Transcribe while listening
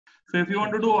So if you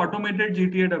want to do automated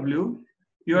GTAW,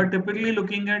 you are typically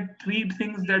looking at three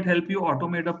things that help you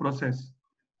automate a process.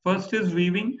 First is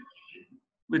weaving,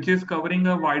 which is covering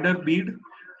a wider bead.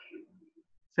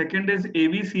 Second is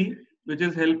AVC, which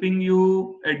is helping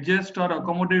you adjust or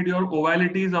accommodate your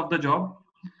ovalities of the job.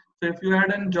 So if you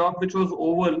had a job which was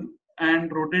oval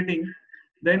and rotating,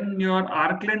 then your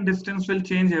arc length distance will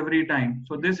change every time.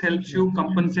 So this helps you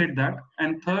compensate that.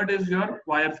 And third is your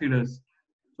wire feeders.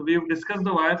 So we've discussed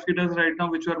the wire feeders right now,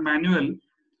 which are manual.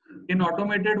 In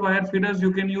automated wire feeders,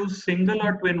 you can use single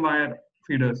or twin wire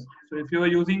feeders. So if you are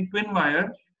using twin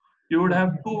wire, you would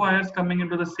have two wires coming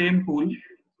into the same pool,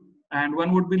 and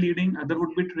one would be leading, other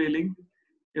would be trailing.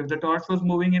 If the torch was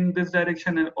moving in this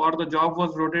direction or the job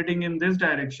was rotating in this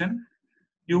direction,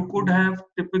 you could have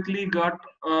typically got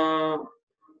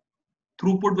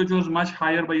throughput which was much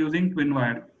higher by using twin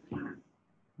wire,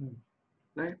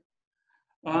 right?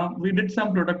 We did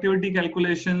some productivity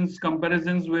calculations,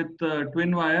 comparisons with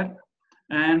twin wire,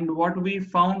 and what we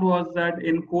found was that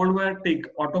in cold wire TIG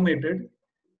automated,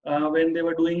 when they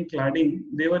were doing cladding,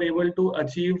 they were able to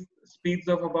achieve speeds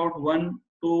of about 1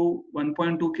 to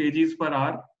 1.2 kgs per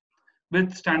hour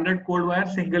with standard cold wire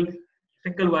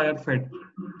single wire fed.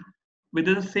 With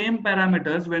the same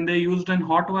parameters, when they used an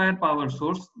hot wire power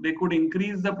source, they could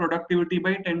increase the productivity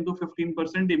by 10 to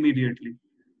 15% immediately.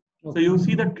 So you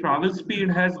see the travel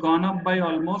speed has gone up by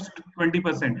almost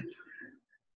 20%,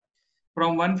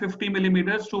 from 150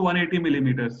 millimeters to 180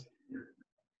 millimeters.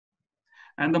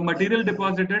 And the material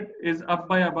deposited is up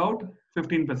by about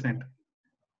 15%.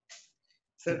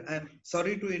 Sir, I'm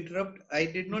sorry to interrupt. I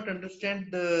did not understand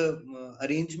the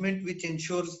arrangement which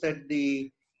ensures that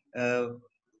the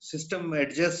system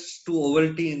adjusts to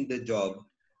ovality in the job.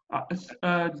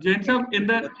 Jain sir,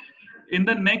 in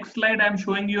the next slide, I'm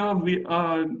showing you,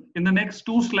 in the next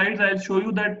two slides, I'll show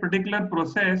you that particular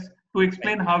process to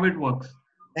explain how it works.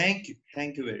 Thank you.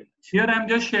 Thank you very much. Here, I'm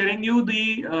just sharing you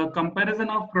the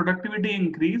comparison of productivity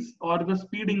increase or the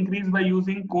speed increase by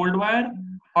using cold wire,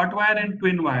 hot wire, and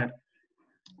twin wire.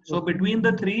 So between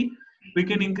the three, we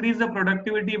can increase the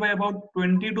productivity by about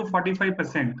 20 to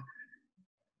 45%.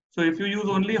 So if you use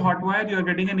only hot wire, you are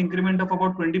getting an increment of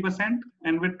about 20%,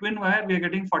 and with twin wire, we are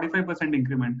getting 45%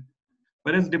 increment.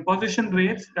 Whereas deposition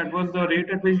rates, that was the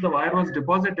rate at which the wire was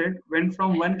deposited, went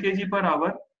from 1 kg per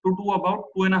hour to about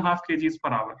 2.5 kgs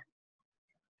per hour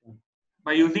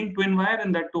by using twin wire,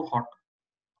 and that too hot.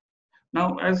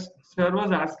 Now, as sir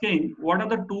was asking, what are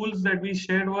the tools that we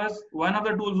shared was, one of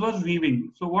the tools was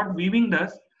weaving. So what weaving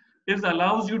does is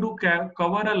allows you to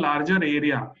cover a larger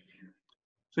area.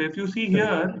 So if you see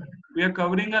here, we are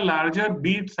covering a larger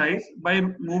bead size by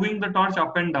moving the torch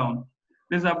up and down.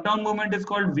 This up down movement is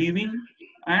called weaving,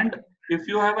 and if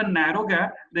you have a narrow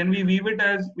gap, then we weave it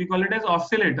as, we call it as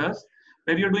oscillators,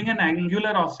 where you're doing an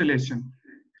angular oscillation.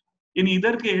 In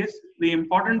either case, the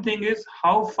important thing is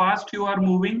how fast you are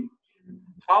moving,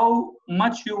 how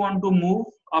much you want to move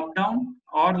up, down,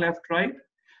 or left, right,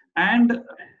 and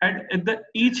at the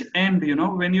each end, you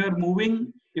know, when you are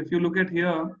moving, if you look at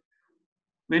here,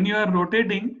 when you are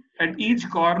rotating at each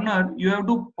corner, you have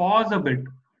to pause a bit.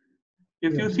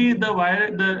 If you see the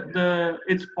wire,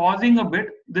 it's pausing a bit.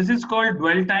 This is called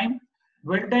dwell time.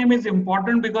 Dwell time is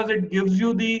important because it gives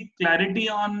you the clarity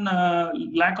on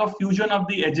lack of fusion of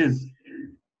the edges.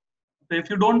 So if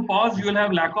you don't pause, you will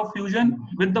have lack of fusion.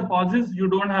 With the pauses, you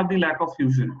don't have the lack of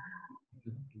fusion.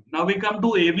 Now we come to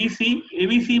AVC.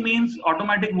 AVC means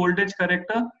automatic voltage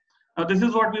corrector. Now this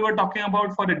is what we were talking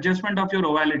about for adjustment of your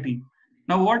ovality.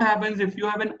 Now what happens if you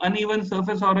have an uneven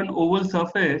surface or an oval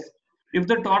surface? If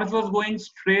the torch was going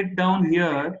straight down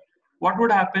here, what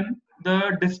would happen?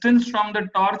 The distance from the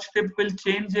torch tip will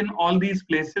change in all these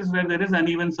places where there is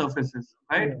uneven surfaces,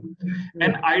 right?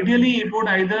 And ideally, it would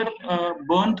either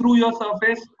burn through your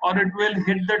surface or it will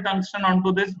hit the tungsten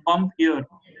onto this bump here.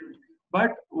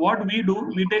 But what we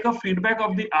do, we take a feedback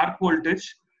of the arc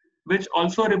voltage, which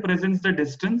also represents the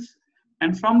distance.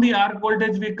 And from the arc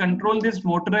voltage, we control this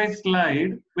motorized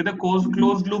slide with a closed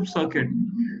loop circuit.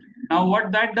 Now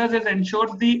what that does is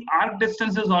ensures the arc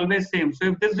distance is always same. So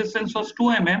if this distance was 2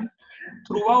 mm,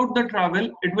 throughout the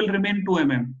travel, it will remain 2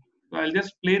 mm. So I'll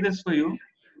just play this for you.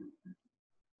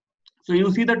 So you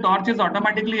see the torch is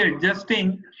automatically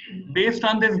adjusting based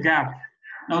on this gap.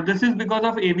 Now this is because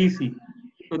of AVC.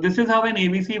 So this is how an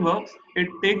AVC works. It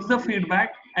takes the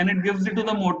feedback and it gives it to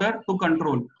the motor to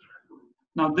control.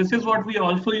 Now this is what we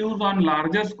also use on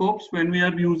larger scopes when we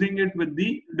are using it with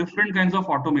the different kinds of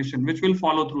automation, which will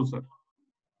follow through, sir.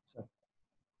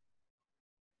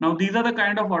 Now these are the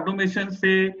kind of automations,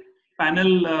 say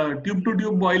panel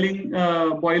tube-to-tube boiling,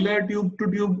 boiler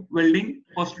tube-to-tube welding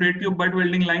for straight tube butt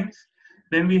welding lines.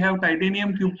 Then we have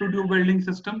titanium tube to tube welding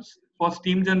systems for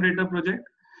steam generator project.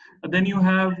 Then you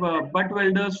have butt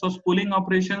welders for spooling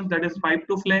operations, that is pipe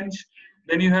to flange.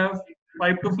 Then you have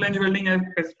pipe to flange welding as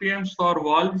SPMs for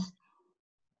valves,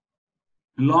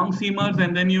 long seamers,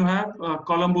 and then you have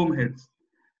column boom heads.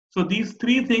 So these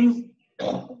three things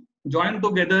join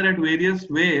together at various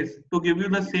ways to give you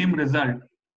the same result.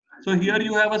 So here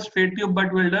you have a straight tube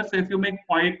butt welder. So if you make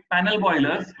panel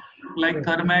boilers like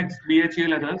Thermax,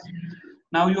 BHEL, others,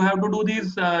 now you have to do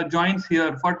these joints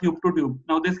here for tube to tube.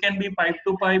 Now this can be pipe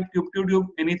to pipe, tube to tube,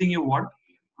 anything you want.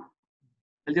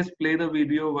 I'll just play the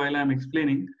video while I'm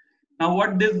explaining. Now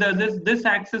what this does is, this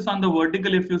axis on the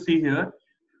vertical, if you see here,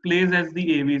 plays as the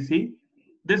AVC.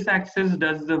 This axis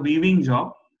does the weaving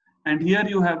job. And here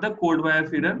you have the cold wire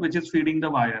feeder, which is feeding the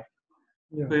wire.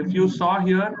 Yeah. So if you saw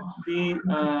here,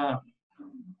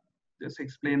 just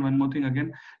explain one more thing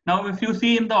again. Now, if you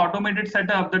see in the automated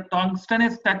setup, the tungsten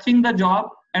is touching the job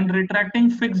and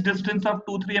retracting fixed distance of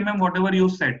 2-3 mm, whatever you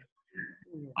set.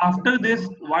 After this,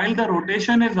 while the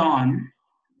rotation is on,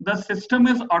 the system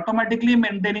is automatically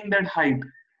maintaining that height.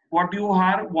 What you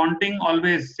are wanting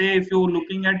always, say if you're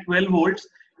looking at 12 volts,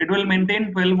 it will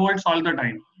maintain 12 volts all the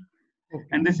time.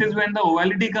 And this is when the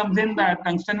ovality comes in, that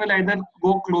tungsten will either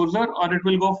go closer or it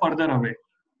will go further away.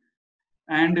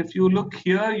 And if you look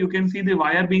here, you can see the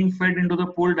wire being fed into the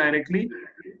pool directly.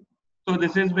 So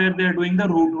this is where they're doing the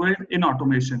root weld in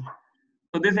automation.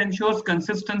 So this ensures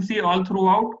consistency all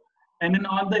throughout. And in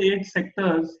all the 8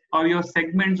 sectors or your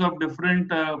segments of different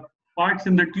parts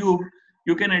in the tube,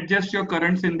 you can adjust your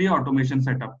currents in the automation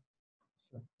setup.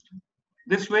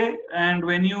 This way, and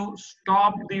when you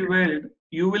stop the weld,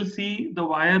 you will see the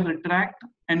wire retract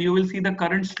and you will see the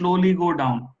current slowly go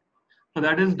down. So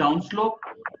that is downslope,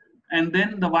 and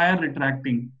then the wire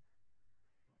retracting.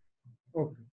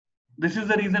 Okay. This is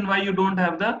the reason why you don't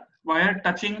have the wire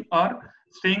touching or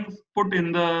staying put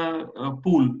in the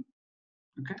pool.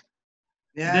 Okay.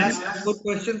 Yeah, I ask a good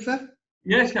question, sir?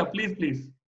 Yes, yeah, please.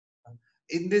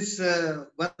 In this,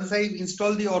 once I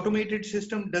install the automated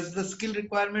system, does the skill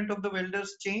requirement of the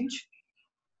welders change?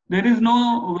 There is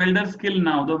no welder skill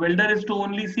now. The welder is to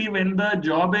only see when the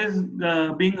job is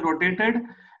being rotated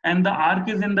and the arc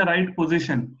is in the right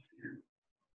position.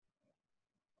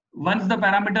 Once the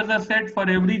parameters are set for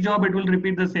every job, it will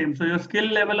repeat the same. So your skill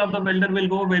level of the welder will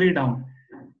go very down.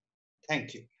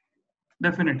 Thank you.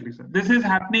 Definitely, sir. This is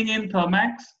happening in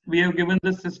Thermax. We have given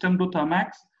this system to Thermax.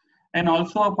 And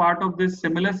also a part of this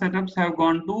similar setups have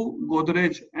gone to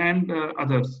Godrej and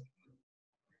others.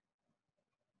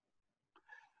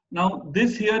 Now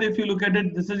this here, if you look at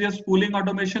it, this is your spooling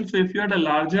automation. So if you had a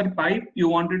larger pipe, you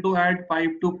wanted to add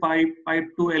pipe to pipe, pipe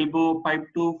to elbow, pipe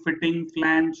to fitting,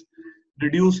 flange,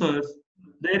 reducers.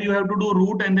 There you have to do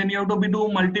root and then you have to do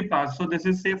multi-pass. So this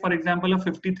is, say for example, a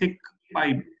 50 thick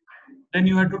pipe. Then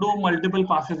you have to do multiple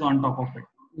passes on top of it.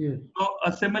 Yes. So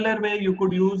a similar way you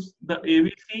could use the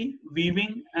AVC,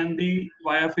 weaving and the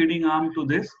wire feeding arm to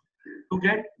this to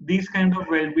get these kind of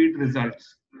weld bead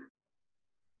results.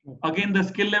 Again, the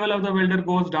skill level of the welder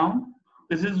goes down.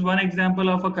 This is one example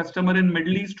of a customer in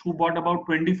Middle East who bought about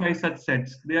 25 such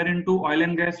sets. They are into oil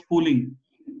and gas spooling.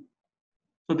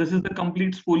 So this is the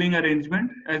complete spooling arrangement.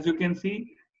 As you can see,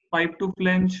 pipe to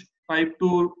flange, pipe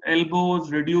to elbows,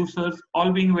 reducers,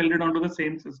 all being welded onto the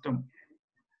same system.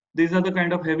 These are the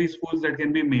kind of heavy spools that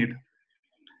can be made.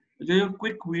 Just a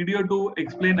quick video to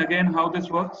explain again how this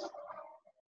works.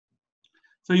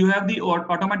 So you have the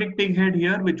automatic TIG head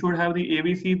here, which would have the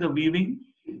AVC, the weaving.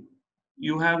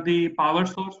 You have the power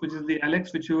source, which is the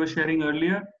Alex, which you were sharing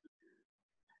earlier.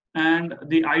 And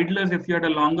the idlers, if you had a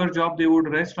longer job, they would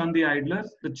rest on the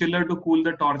idlers, the chiller to cool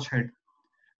the torch head.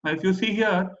 Now, if you see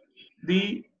here,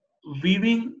 the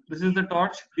weaving, this is the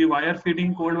torch, the wire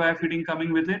feeding, cold wire feeding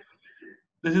coming with it.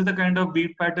 This is the kind of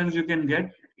bead patterns you can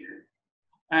get.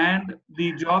 And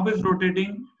the job is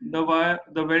rotating, the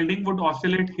welding would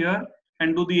oscillate here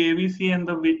and do the AVC and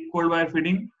the cold wire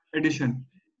feeding addition.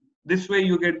 This way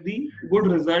you get the good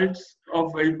results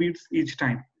of weld beads each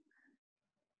time.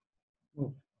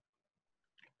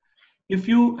 If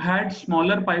you had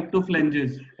smaller pipe to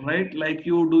flanges, right, like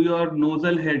you do your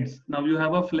nozzle heads, now you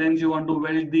have a flange, you want to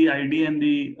weld the ID and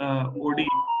the OD,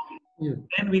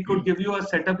 then we could give you a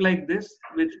setup like this,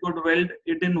 which could weld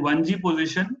it in 1G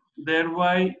position,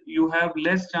 thereby you have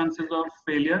less chances of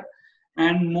failure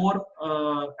and more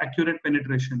accurate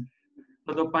penetration.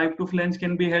 So the pipe to flange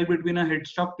can be held between a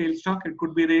headstock, tailstock, it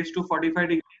could be raised to 45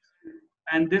 degrees,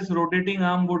 and this rotating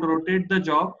arm would rotate the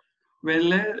job,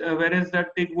 whereas that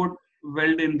TIG would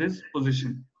weld in this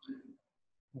position.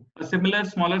 A similar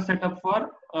smaller setup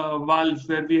for valves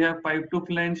where we have pipe to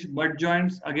flange, butt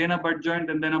joints, again a butt joint,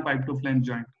 and then a pipe to flange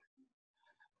joint.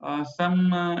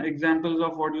 Some examples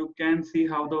of what you can see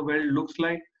how the weld looks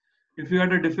like. If you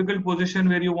had a difficult position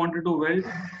where you wanted to weld,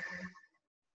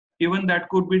 even that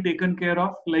could be taken care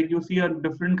of. Like you see a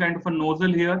different kind of a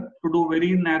nozzle here to do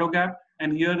very narrow gap,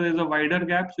 and here there is a wider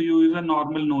gap, so you use a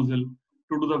normal nozzle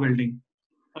to do the welding.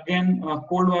 Again,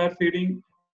 cold wire feeding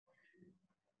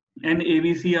and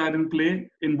AVC are in play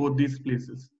in both these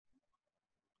places.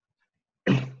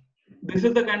 This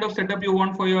is the kind of setup you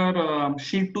want for your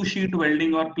sheet-to-sheet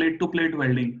welding or plate-to-plate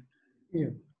welding. Yeah.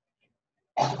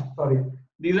 Sorry.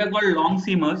 These are called long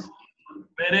seamers,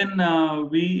 wherein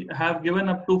we have given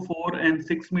up to 4 and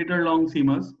 6 meter long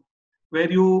seamers,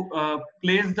 where you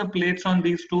place the plates on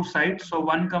these two sides. So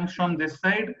one comes from this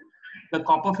side, the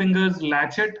copper fingers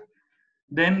latch it,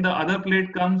 then the other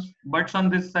plate comes, butts on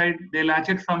this side, they latch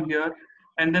it from here,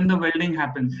 and then the welding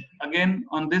happens. Again,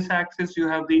 on this axis, you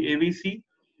have the AVC,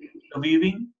 the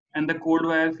weaving, and the cold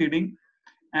wire feeding,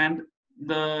 and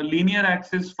the linear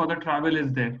axis for the travel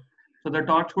is there. So the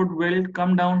torch would weld,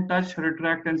 come down, touch,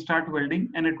 retract, and start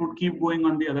welding, and it would keep going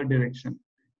on the other direction.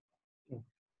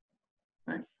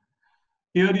 Right.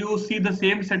 Here you see the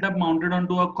same setup mounted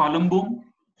onto a column boom.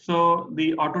 So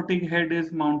the auto TIG head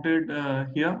is mounted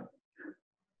here,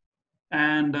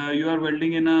 and you are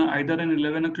welding in either an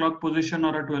 11 o'clock position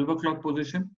or a 12 o'clock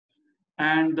position,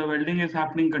 and the welding is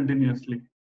happening continuously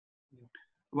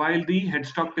while the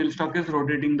headstock tailstock is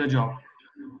rotating the job.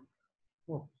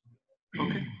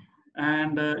 Okay.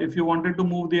 And if you wanted to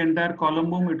move the entire column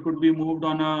boom, it could be moved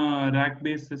on a rack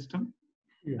based system,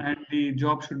 and the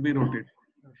job should be rotated.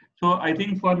 So I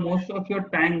think for most of your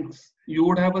tanks, you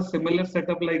would have a similar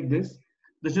setup like this.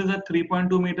 This is a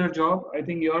 3.2 meter job. I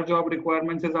think your job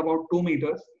requirements is about 2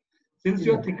 meters. Since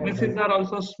your thicknesses are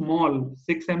also small,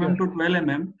 6 mm to 12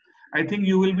 mm, I think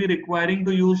you will be requiring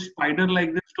to use spider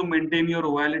like this to maintain your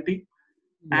ovality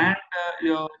and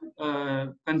your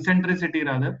concentricity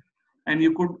rather. And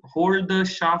you could hold the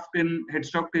shaft in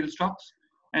headstock tailstocks,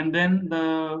 and then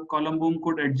the column boom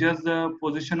could adjust the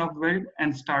position of weld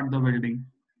and start the welding.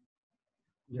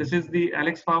 This is the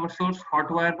Alex power source, hot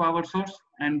wire power source,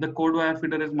 and the cold wire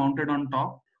feeder is mounted on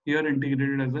top, here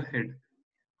integrated as a head.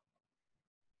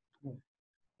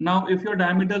 Now, if your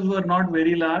diameters were not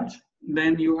very large,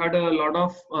 then you had a lot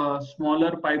of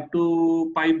smaller pipe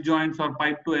to pipe joints or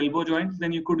pipe to elbow joints,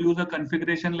 then you could use a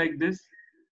configuration like this,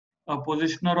 a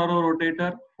positioner or a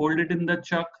rotator, hold it in the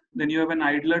chuck, then you have an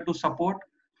idler to support,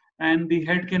 and the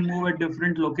head can move at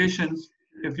different locations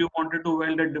if you wanted to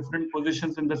weld at different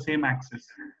positions in the same axis.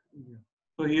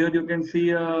 So here you can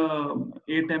see a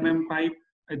 8 mm pipe,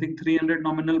 I think 300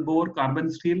 nominal bore carbon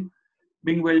steel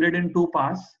being welded in 2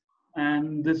 pass.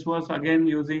 And this was again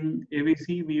using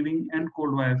AVC, weaving, and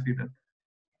cold wire feeder.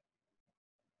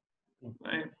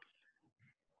 Right.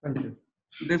 Thank you.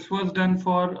 This was done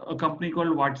for a company called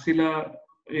Wärtsilä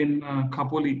in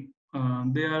Khopoli.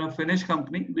 They are a Finnish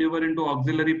company. They were into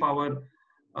auxiliary power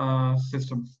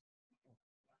systems.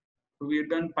 So we have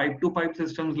done pipe-to-pipe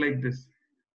systems like this.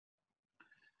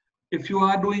 If you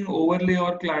are doing overlay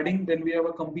or cladding, then we have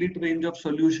a complete range of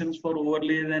solutions for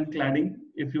overlays and cladding.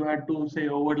 If you had to say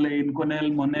overlay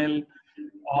Inconel, Monel,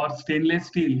 or stainless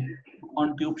steel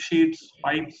on tube sheets,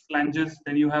 pipes, flanges,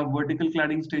 then you have vertical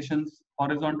cladding stations,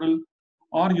 horizontal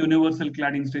or universal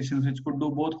cladding stations, which could do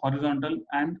both horizontal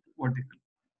and vertical.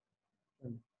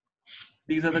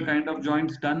 These are the kind of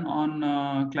joints done on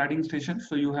cladding stations.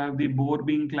 So you have the bore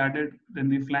being cladded, then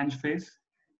the flange face.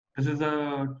 This is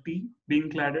a T being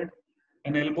cladded,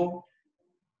 an elbow.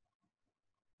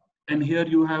 And here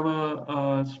you have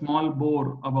a small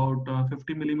bore about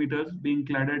 50 millimeters being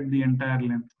cladded the entire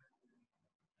length.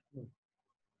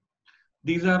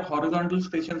 These are horizontal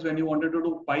stations when you wanted to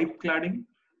do pipe cladding.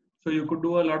 So you could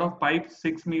do a lot of pipes,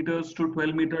 6 meters to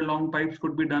 12 meter long pipes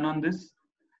could be done on this.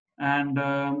 And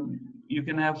you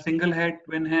can have single head,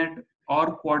 twin head,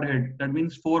 or quad head. That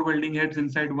means 4 welding heads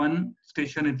inside one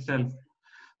station itself.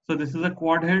 So this is a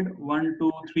quad head, 1,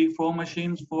 2, 3, 4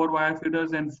 machines, 4 wire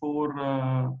feeders, and 4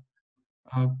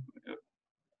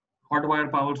 hot wire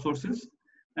power sources.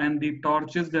 And the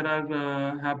torches there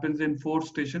are happens in 4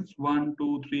 stations, 1,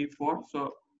 2, 3, 4.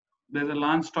 So there's a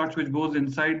lance torch which goes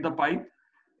inside the pipe,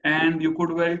 and you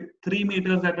could weld 3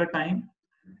 meters at a time.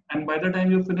 And by the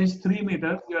time you finish 3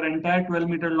 meters, your entire 12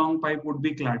 meter long pipe would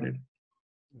be cladded.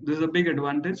 This is a big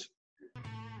advantage.